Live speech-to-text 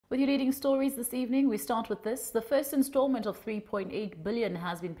With your leading stories this evening, we start with this. The first installment of 3.8 billion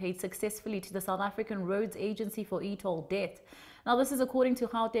has been paid successfully to the South African Roads Agency for e-toll debt. Now, this is according to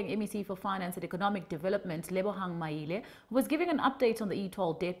Gauteng MEC for Finance and Economic Development, Lebogang, who was giving an update on the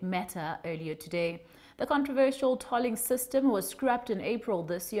e-toll debt matter earlier today. The controversial tolling system was scrapped in April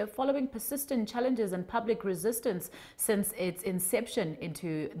this year following persistent challenges and public resistance since its inception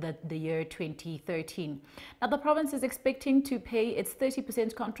into the year 2013. Now, the province is expecting to pay its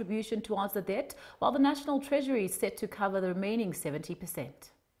 30% contribution towards the debt, while the National Treasury is set to cover the remaining 70%.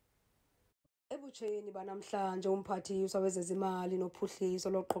 Ebutsheni banamhlanje umphathiswa wezezimali nophuhliso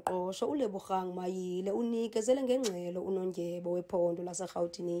loqoqosho uLebogang MEC unikezele ngengxelo unondyebo wephondo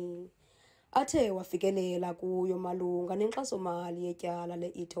laseGauteng athe wafikelela kuyo malunga nenkxaso-mali yetyala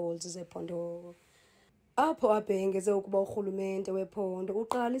le-e-tolls zephondo. Apho abhengeze ukuba urhulumente wephondo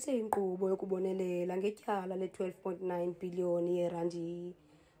uqalise inkqubo yokubonelela ngetyala le-12.9 biliyoni yeerandi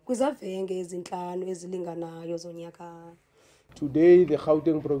kwizavenge ezintlanu ezilinganayo zonyaka. Today, the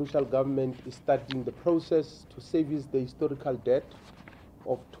Gauteng provincial government is starting the process to service the historical debt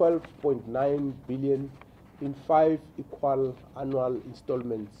of 12.9 billion in 5 equal annual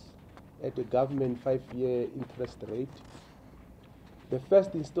installments at a government 5-year interest rate. The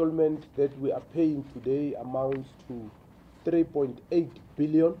first installment that we are paying today amounts to 3.8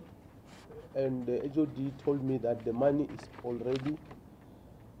 billion, and the HOD told me that the money is already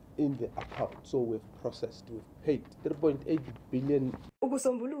in the account, so we've processed, we've paid 3.8 billion.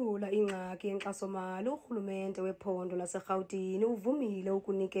 Ukusombulula ingxaki yenkxaso-mali, urhulumente wephondo laseGauteng uvumile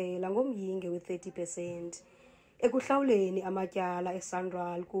ukunikela ngomyinge we-30% ekuhlawuleni amatyala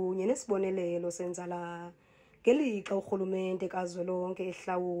eSANRAL kunye nesibonelelo senzala, ngelixa urhulumente kazwelonke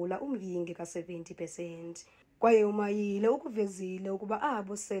ehlawula umyinge ka-70%. Kwaye uMayile ukuvezile ukuba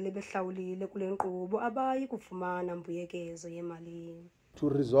abo sele behlawulile kule nkqubo abayi kufumana mbuyekezo yemali. To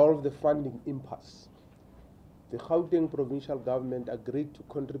resolve the funding impasse, the Gauteng provincial government agreed to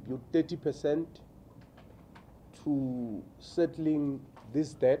contribute 30% to settling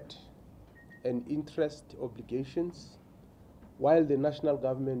this debt and interest obligations, while the national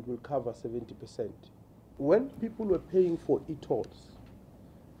government will cover 70%. When people were paying for e-tolls,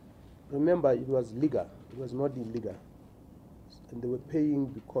 remember it was legal, it was not illegal, and they were paying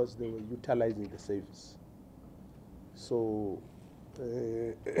because they were utilizing the service. So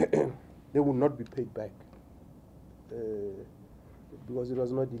they will not be paid back because it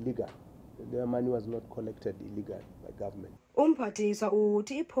was not illegal. Their money was not collected illegally by government. Umphathiswa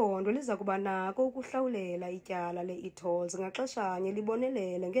uthi iphondo liza kuba nako ukuhlawulela ityala le-e-tolls ngaxeshanye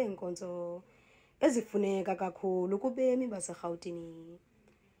libonelele ngeenkonzo ezifuneka kakhulu kubemi baseGauteng.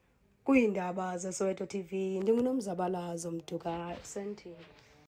 Kwiindaba zeSoweto TV, ndinguNomzabalazo Mduka, SNT.